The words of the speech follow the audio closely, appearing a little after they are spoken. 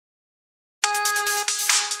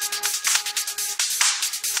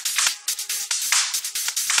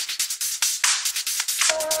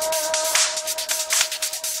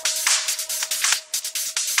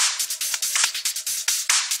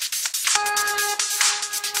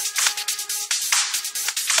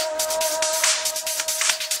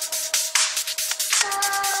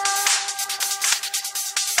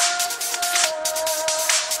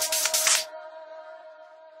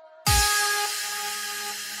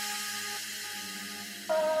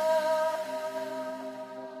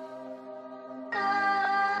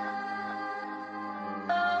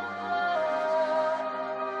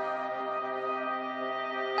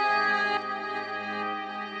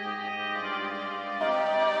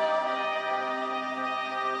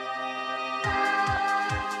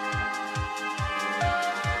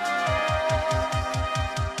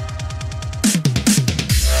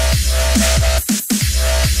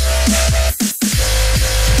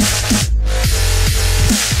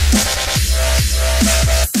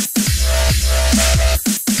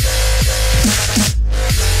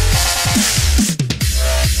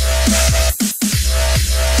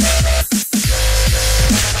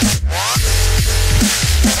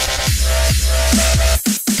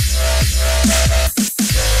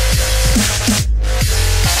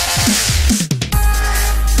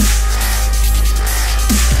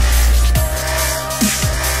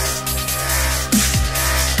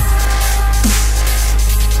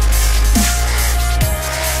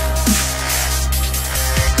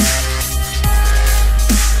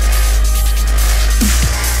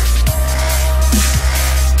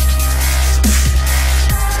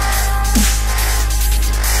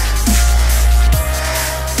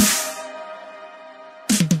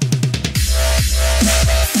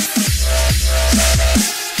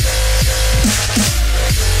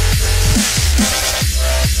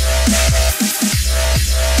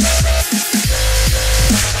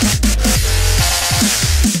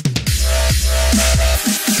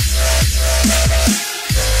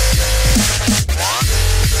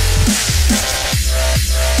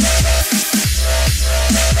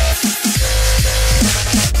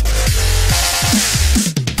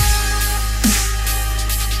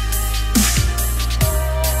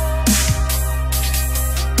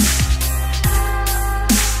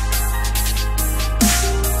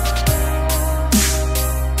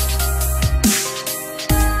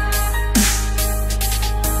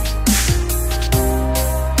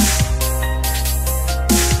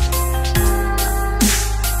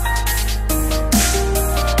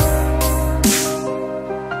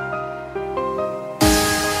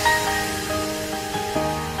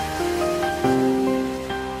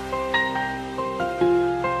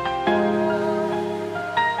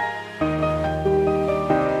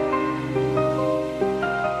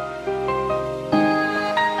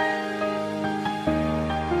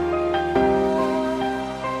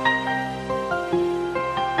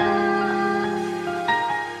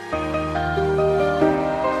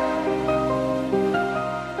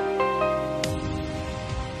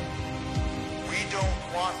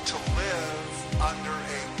want to live under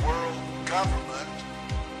a world government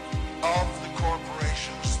of the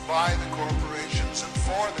corporations, by the corporations, and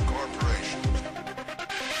for the corporations.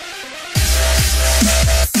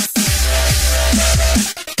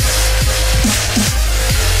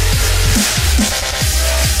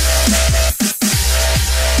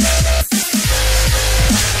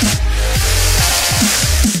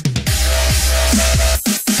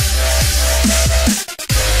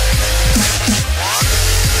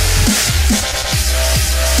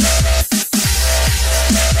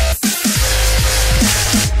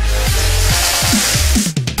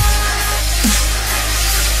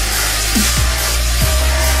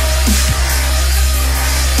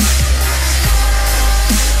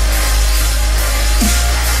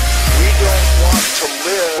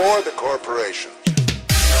 For the corporation.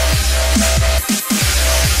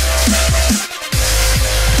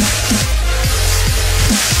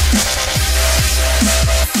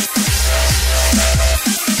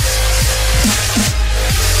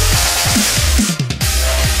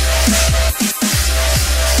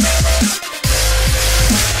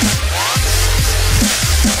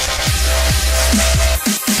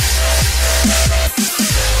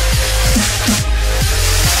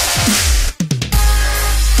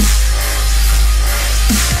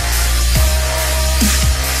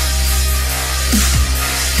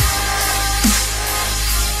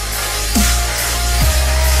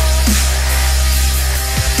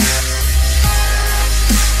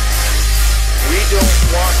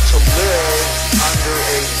 To live under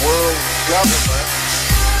a world government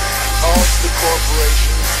of the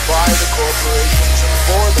corporations, by the corporations, and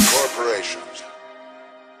for the corporations.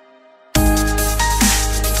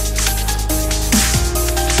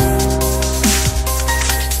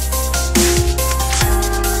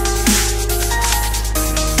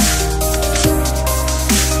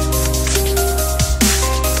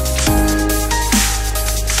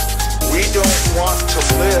 We don't want to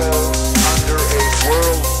live under a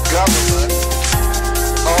world government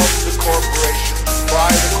of the corporations,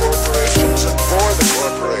 by the corporations, and for the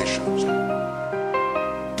corporations.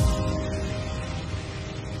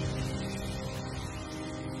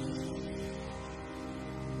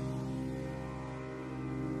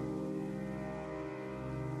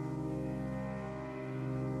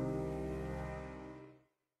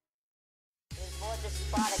 Is more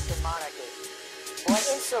despotic than monarchy, more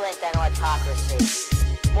insolent than autocracy,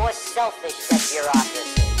 more selfish than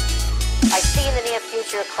bureaucracy. I see in the near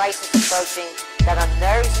future a crisis approaching that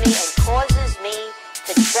unnerves me and causes me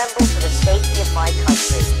to tremble for the safety of my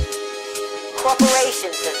country.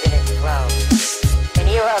 Corporations have been enthroned. An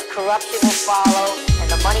era of corruption will follow, and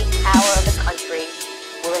the money power of the country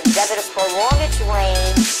will endeavor to prolong its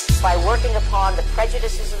reign by working upon the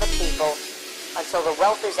prejudices of the people until the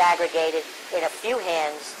wealth is aggregated in a few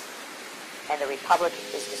hands and the republic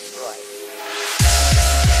is destroyed.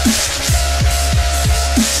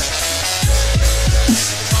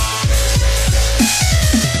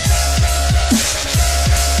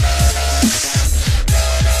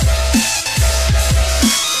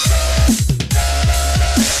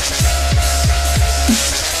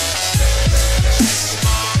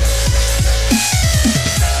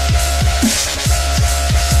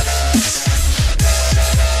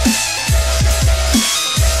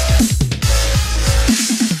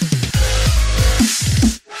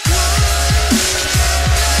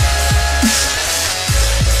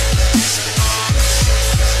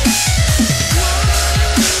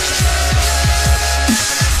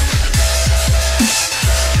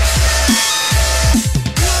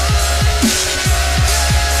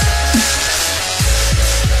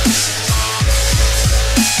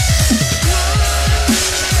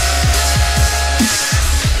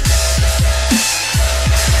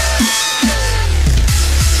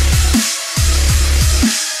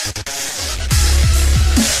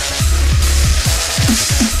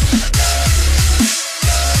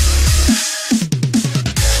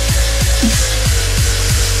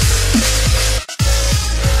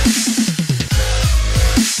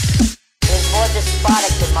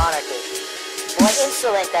 More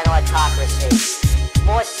insolent than autocracy,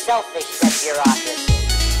 more selfish than bureaucracy.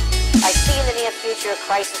 I see in the near future a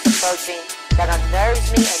crisis approaching that unnerves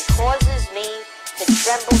me and causes me to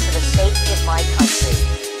tremble for the safety of my country.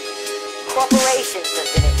 Corporations have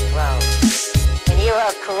been enthroned. An era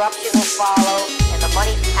of corruption will follow, and the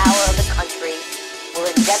money power of the country will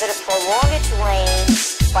endeavor to prolong its reign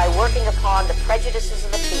by working upon the prejudices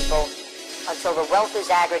of the people until the wealth is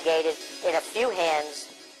aggregated in a few hands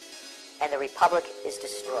and the republic is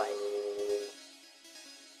destroyed.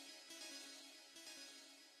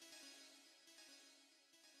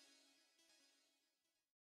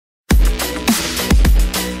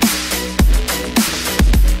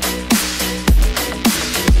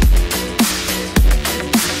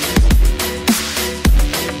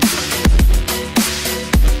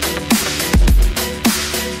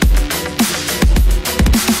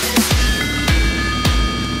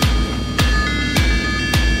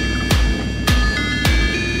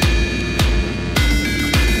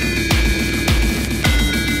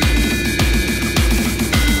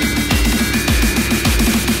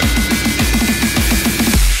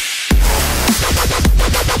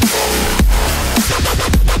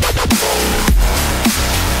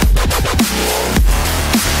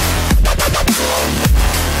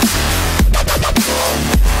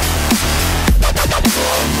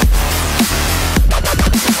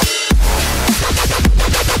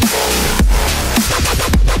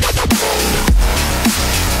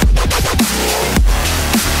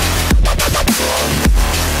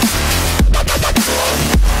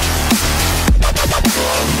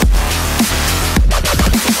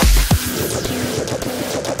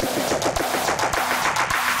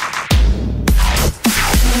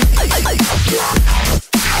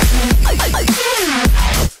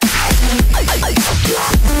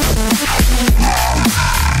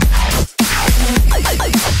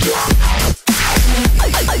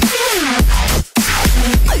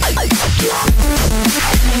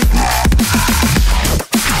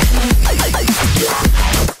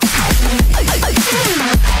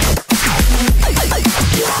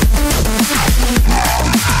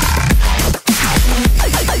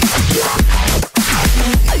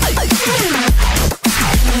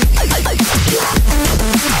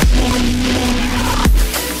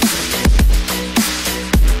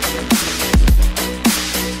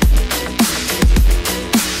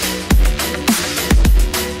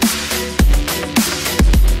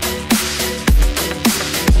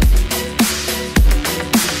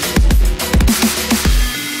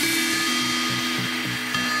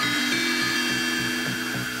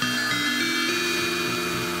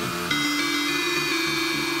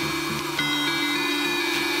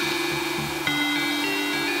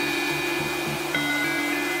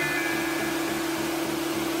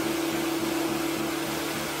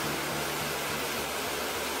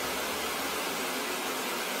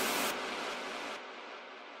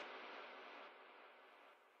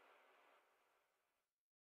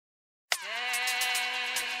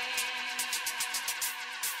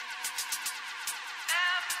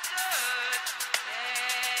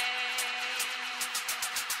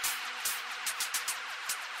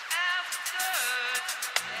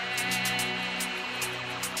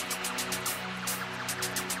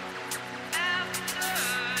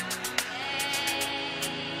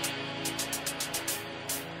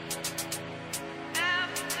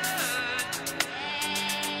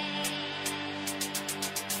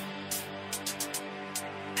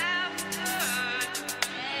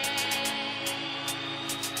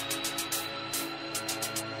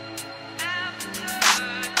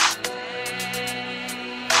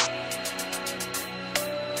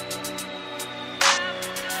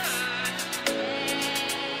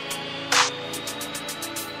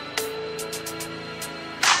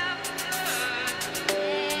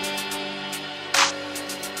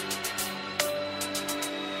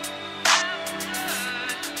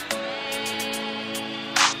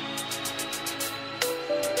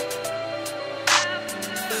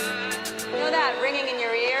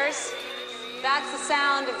 That's the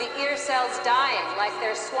sound of the ear cells dying, like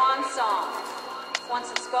their swan song. Once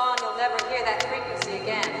it's gone, you'll never hear that frequency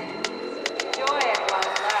again. Enjoy it while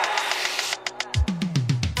it lasts.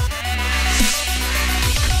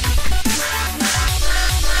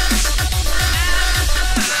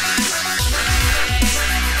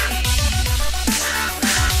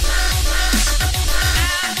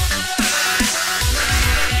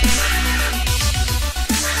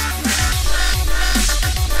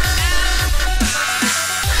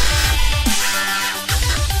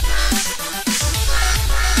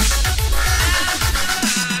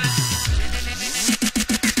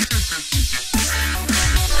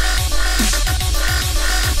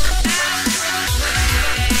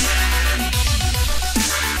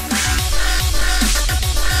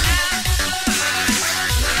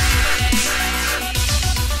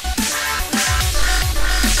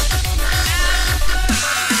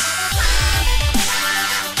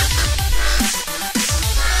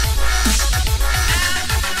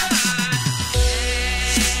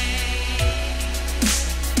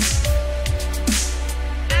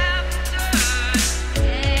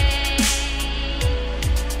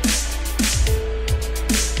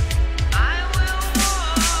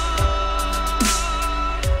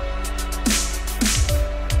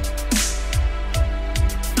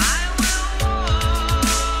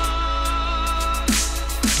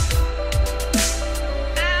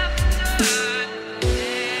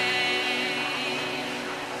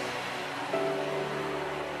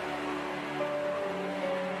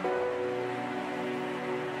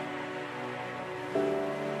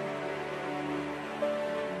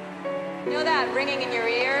 You know that ringing in your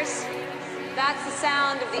ears? That's the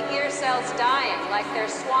sound of the ear cells dying, like their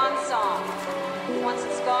swan song. Once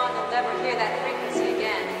it's gone, you'll never hear that frequency